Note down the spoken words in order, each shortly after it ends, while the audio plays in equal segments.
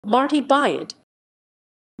Marty Byrde.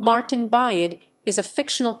 Martin Byrde is a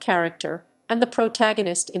fictional character and the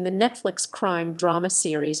protagonist in the Netflix crime drama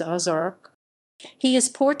series Ozark. He is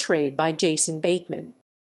portrayed by Jason Bateman.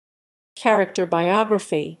 Character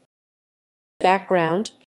biography.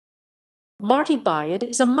 Background. Marty Byrde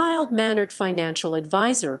is a mild-mannered financial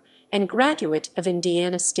advisor and graduate of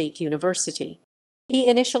Indiana State University. He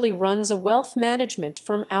initially runs a wealth management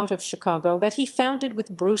firm out of Chicago that he founded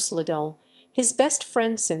with Bruce Liddell, his best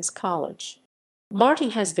friend since college. Marty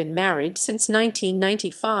has been married since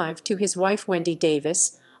 1995 to his wife Wendy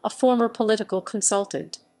Davis, a former political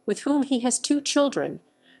consultant, with whom he has two children,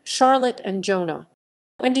 Charlotte and Jonah.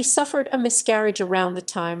 Wendy suffered a miscarriage around the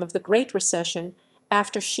time of the Great Recession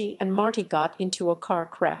after she and Marty got into a car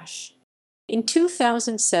crash. In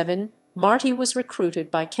 2007, Marty was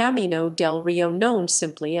recruited by Camino del Rio, known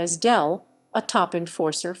simply as Del, a top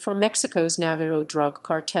enforcer for Mexico's narco drug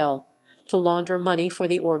cartel, to launder money for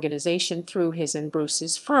the organization through his and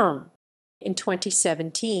Bruce's firm. In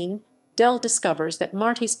 2017, Del discovers that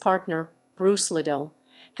Marty's partner, Bruce Liddell,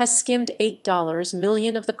 has skimmed $8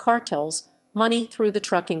 million of the cartel's money through the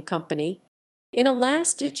trucking company. In a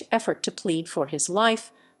last-ditch effort to plead for his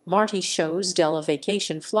life, Marty shows Del a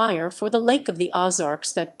vacation flyer for the Lake of the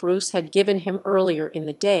Ozarks that Bruce had given him earlier in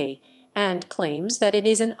the day, and claims that it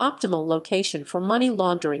is an optimal location for money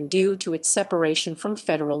laundering due to its separation from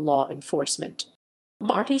federal law enforcement.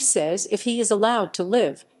 Marty says if he is allowed to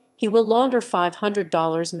live, he will launder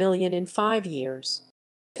 $500 million in 5 years.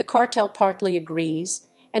 The cartel partly agrees,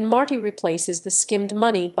 and Marty replaces the skimmed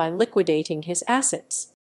money by liquidating his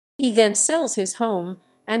assets. He then sells his home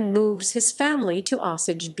and moves his family to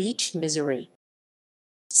Osage Beach, Missouri.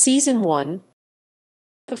 Season 1.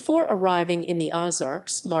 Before arriving in the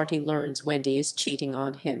Ozarks, Marty learns Wendy is cheating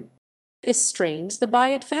on him. This strains the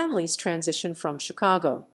Byrde family's transition from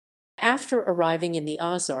Chicago. After arriving in the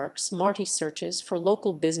Ozarks, Marty searches for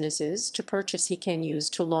local businesses to purchase he can use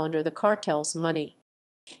to launder the cartel's money.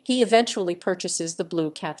 He eventually purchases the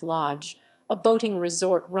Blue Cat Lodge, a boating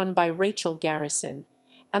resort run by Rachel Garrison,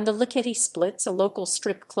 and the Lickety Splits, a local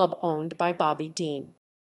strip club owned by Bobby Dean.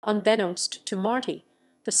 Unbeknownst to Marty,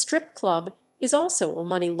 the strip club is also a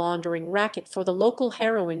money laundering racket for the local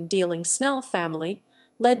heroin-dealing Snell family,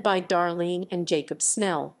 led by Darlene and Jacob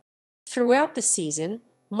Snell. Throughout the season,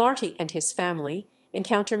 Marty and his family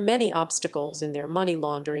encounter many obstacles in their money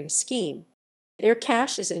laundering scheme. Their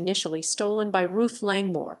cash is initially stolen by Ruth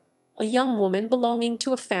Langmore, a young woman belonging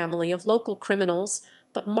to a family of local criminals,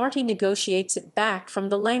 but Marty negotiates it back from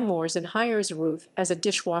the Langmores and hires Ruth as a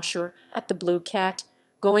dishwasher at the Blue Cat,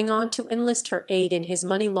 going on to enlist her aid in his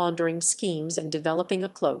money laundering schemes and developing a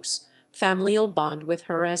close, familial bond with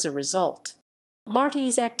her as a result.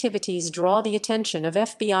 Marty's activities draw the attention of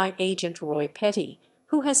FBI agent Roy Petty,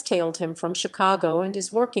 who has tailed him from Chicago and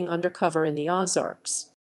is working undercover in the Ozarks.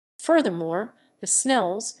 Furthermore, the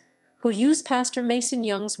Snells, who use Pastor Mason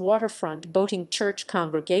Young's waterfront boating church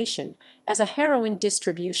congregation as a heroin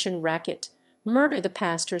distribution racket, murder the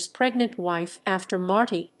pastor's pregnant wife after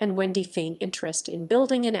Marty and Wendy feign interest in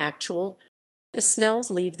building an actual. The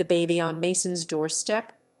Snells leave the baby on Mason's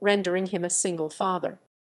doorstep, rendering him a single father.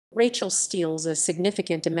 Rachel steals a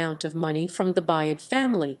significant amount of money from the Byrde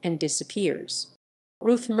family and disappears.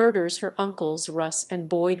 Ruth murders her uncles Russ and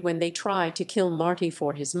Boyd when they try to kill Marty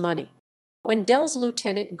for his money. When Del's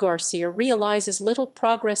Lieutenant Garcia realizes little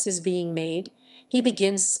progress is being made, he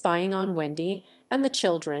begins spying on Wendy and the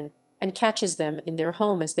children and catches them in their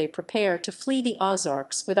home as they prepare to flee the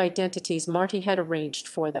Ozarks with identities Marty had arranged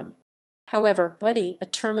for them. However, Buddy, a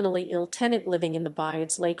terminally ill tenant living in the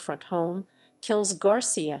Byrde's lakefront home, kills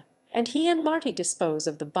Garcia, and he and Marty dispose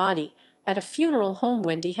of the body at a funeral home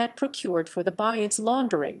Wendy had procured for the Byrde's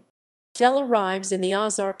laundering. Del arrives in the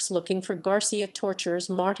Ozarks looking for Garcia, tortures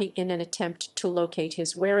Marty in an attempt to locate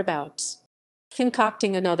his whereabouts.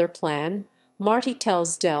 Concocting another plan, Marty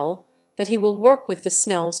tells Del that he will work with the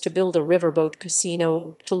Snells to build a riverboat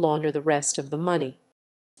casino to launder the rest of the money.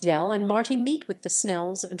 Del and Marty meet with the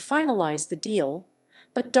Snells and finalize the deal,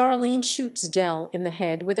 but Darlene shoots Del in the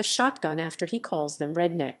head with a shotgun after he calls them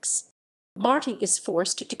rednecks. Marty is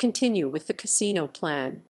forced to continue with the casino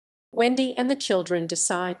plan. Wendy and the children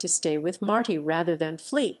decide to stay with Marty rather than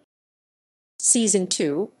flee. Season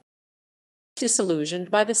 2.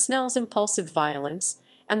 Disillusioned by the Snells' impulsive violence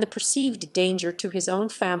and the perceived danger to his own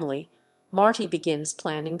family, Marty begins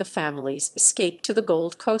planning the family's escape to the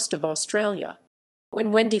Gold Coast of Australia.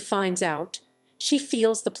 When Wendy finds out, she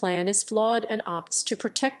feels the plan is flawed and opts to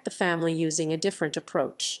protect the family using a different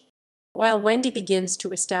approach. While Wendy begins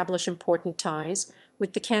to establish important ties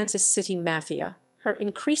with the Kansas City Mafia, Her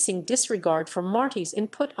increasing disregard for Marty's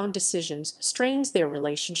input on decisions strains their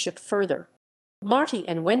relationship further. Marty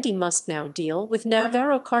and Wendy must now deal with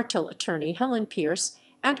Navarro cartel attorney Helen Pierce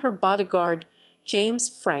and her bodyguard James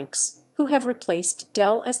Franks, who have replaced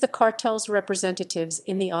Dell as the cartel's representatives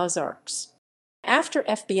in the Ozarks. After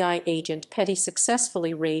FBI agent Petty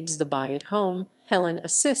successfully raids the Byrde home, Helen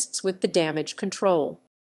assists with the damage control.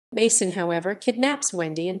 Mason, however, kidnaps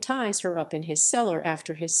Wendy and ties her up in his cellar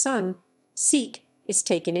after his son, Zeke, is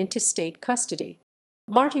taken into state custody.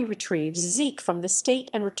 Marty retrieves Zeke from the state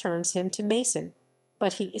and returns him to Mason,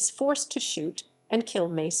 but he is forced to shoot and kill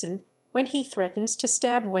Mason when he threatens to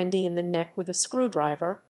stab Wendy in the neck with a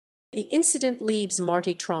screwdriver. The incident leaves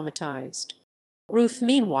Marty traumatized. Ruth,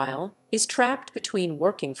 meanwhile, is trapped between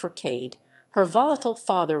working for Cade, her volatile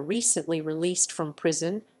father recently released from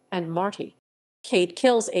prison, and Marty. Cade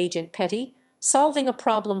kills Agent Petty, solving a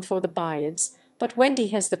problem for the Byrdes, but Wendy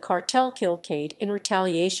has the cartel kill Cade in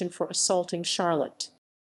retaliation for assaulting Charlotte.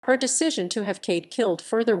 Her decision to have Cade killed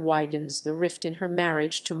further widens the rift in her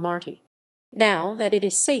marriage to Marty. Now that it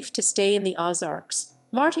is safe to stay in the Ozarks,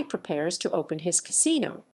 Marty prepares to open his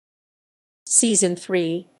casino. Season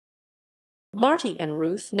 3. Marty and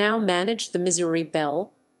Ruth now manage the Missouri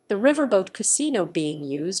Belle, the riverboat casino being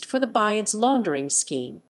used for the Byrdes' laundering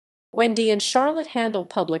scheme. Wendy and Charlotte handle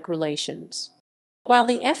public relations. While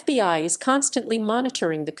the FBI is constantly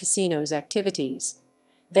monitoring the casino's activities,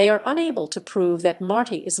 they are unable to prove that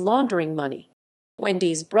Marty is laundering money.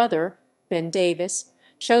 Wendy's brother, Ben Davis,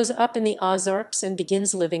 shows up in the Ozarks and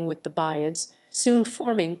begins living with the Byrdes, soon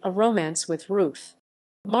forming a romance with Ruth.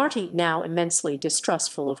 Marty, now immensely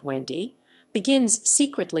distrustful of Wendy, begins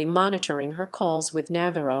secretly monitoring her calls with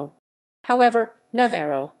Navarro. However,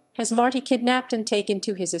 Navarro has Marty kidnapped and taken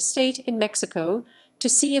to his estate in Mexico to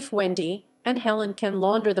see if Wendy and Helen can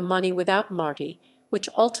launder the money without Marty, which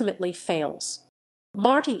ultimately fails.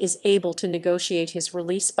 Marty is able to negotiate his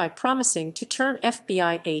release by promising to turn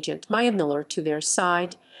FBI agent Maya Miller to their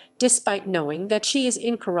side, despite knowing that she is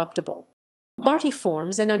incorruptible. Marty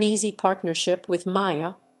forms an uneasy partnership with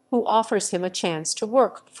Maya, who offers him a chance to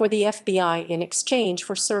work for the FBI in exchange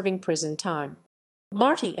for serving prison time.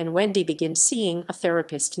 Marty and Wendy begin seeing a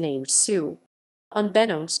therapist named Sue.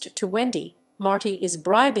 Unbeknownst to Wendy, Marty is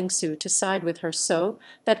bribing Sue to side with her so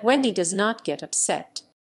that Wendy does not get upset.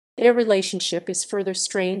 Their relationship is further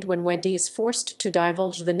strained when Wendy is forced to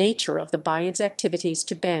divulge the nature of the Byrdes' activities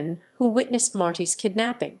to Ben, who witnessed Marty's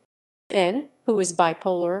kidnapping. Ben, who is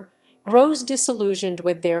bipolar, grows disillusioned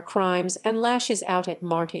with their crimes and lashes out at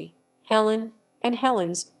Marty, Helen, and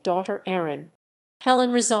Helen's daughter Erin.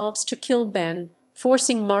 Helen resolves to kill Ben,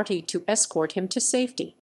 forcing Marty to escort him to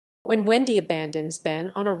safety. When Wendy abandons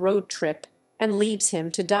Ben on a road trip and leaves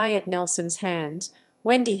him to die at Nelson's hands,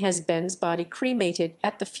 Wendy has Ben's body cremated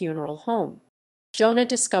at the funeral home. Jonah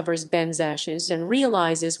discovers Ben's ashes and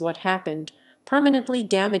realizes what happened, permanently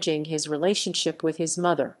damaging his relationship with his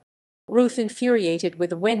mother. Ruth, infuriated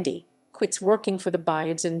with Wendy, quits working for the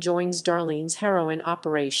Byrdes and joins Darlene's heroin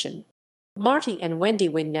operation. Marty and Wendy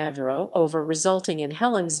win Navarro over, resulting in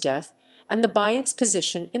Helen's death and the Byrdes'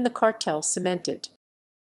 position in the cartel cemented.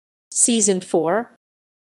 Season 4.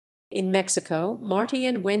 In Mexico, Marty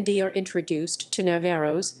and Wendy are introduced to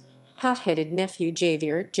Navarro's hot-headed nephew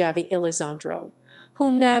Javi Elizondo,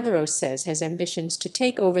 whom Navarro says has ambitions to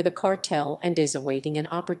take over the cartel and is awaiting an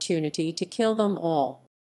opportunity to kill them all.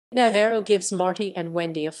 Navarro gives Marty and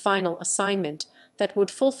Wendy a final assignment that would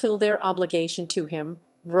fulfill their obligation to him: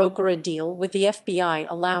 broker a deal with the FBI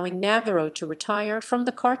allowing Navarro to retire from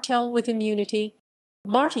the cartel with immunity.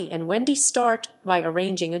 Marty and Wendy start by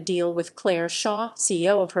arranging a deal with Claire Shaw,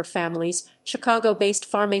 CEO of her family's Chicago-based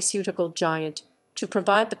pharmaceutical giant, to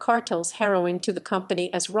provide the cartel's heroin to the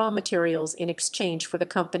company as raw materials in exchange for the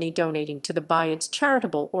company donating to the Byrdes'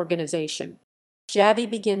 charitable organization. Javi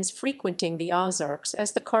begins frequenting the Ozarks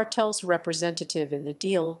as the cartel's representative in the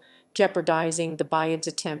deal, jeopardizing the Byrdes'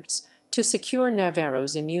 attempts to secure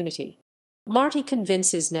Navarro's immunity. Marty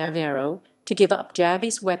convinces Navarro to give up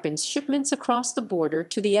Javi's weapons shipments across the border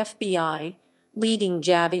to the FBI, leading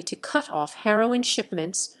Javi to cut off heroin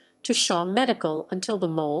shipments to Shaw Medical until the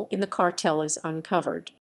mole in the cartel is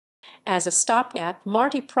uncovered. As a stopgap,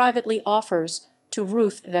 Marty privately offers to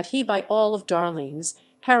Ruth that he buy all of Darlene's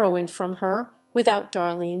heroin from her without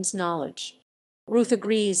Darlene's knowledge. Ruth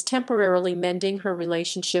agrees, temporarily mending her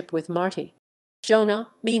relationship with Marty. Jonah,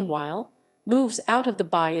 meanwhile, moves out of the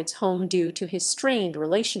Byrdes' home due to his strained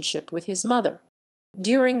relationship with his mother.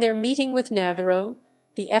 During their meeting with Navarro,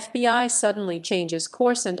 the FBI suddenly changes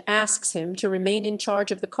course and asks him to remain in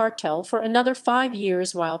charge of the cartel for another 5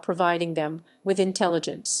 years while providing them with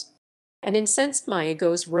intelligence. An incensed Maya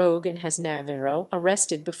goes rogue and has Navarro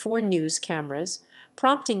arrested before news cameras,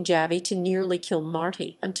 prompting Javi to nearly kill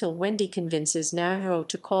Marty until Wendy convinces Navarro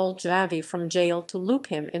to call Javi from jail to loop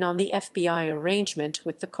him in on the FBI arrangement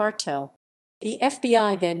with the cartel. The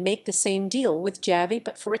FBI then make the same deal with Javi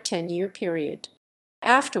but for a 10-year period.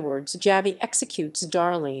 Afterwards, Javi executes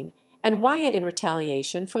Darlene and Wyatt in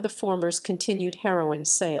retaliation for the former's continued heroin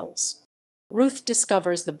sales. Ruth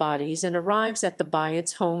discovers the bodies and arrives at the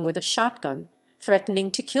Byatt's home with a shotgun,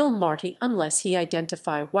 threatening to kill Marty unless he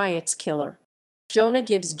identify Wyatt's killer. Jonah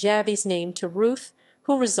gives Javi's name to Ruth,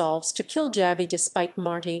 who resolves to kill Javi despite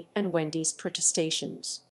Marty and Wendy's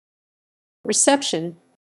protestations. Reception.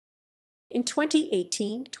 In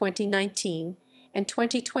 2018, 2019, and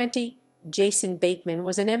 2020, Jason Bateman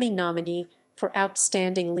was an Emmy nominee for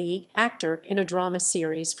Outstanding Lead Actor in a Drama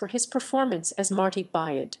Series for his performance as Marty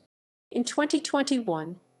Byrde. In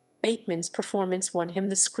 2021, Bateman's performance won him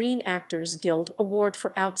the Screen Actors Guild Award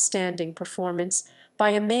for Outstanding Performance by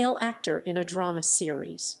a Male Actor in a Drama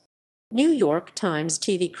Series. New York Times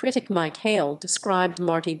TV critic Mike Hale described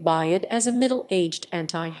Marty Byrde as a middle-aged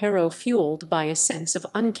anti-hero fueled by a sense of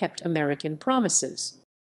unkept American promises.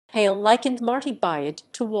 Hale likened Marty Byrde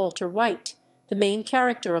to Walter White, the main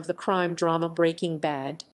character of the crime drama Breaking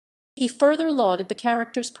Bad. He further lauded the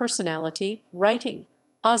character's personality, writing,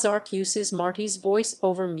 "Ozark uses Marty's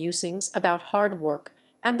voice-over musings about hard work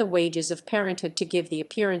and the wages of parenthood to give the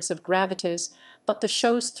appearance of gravitas, but the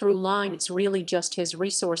show's through line is really just his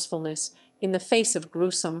resourcefulness in the face of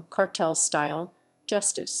gruesome, cartel-style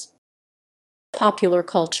justice." Popular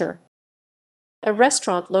culture. A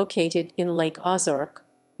restaurant located in Lake Ozark,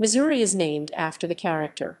 Missouri is named after the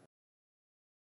character.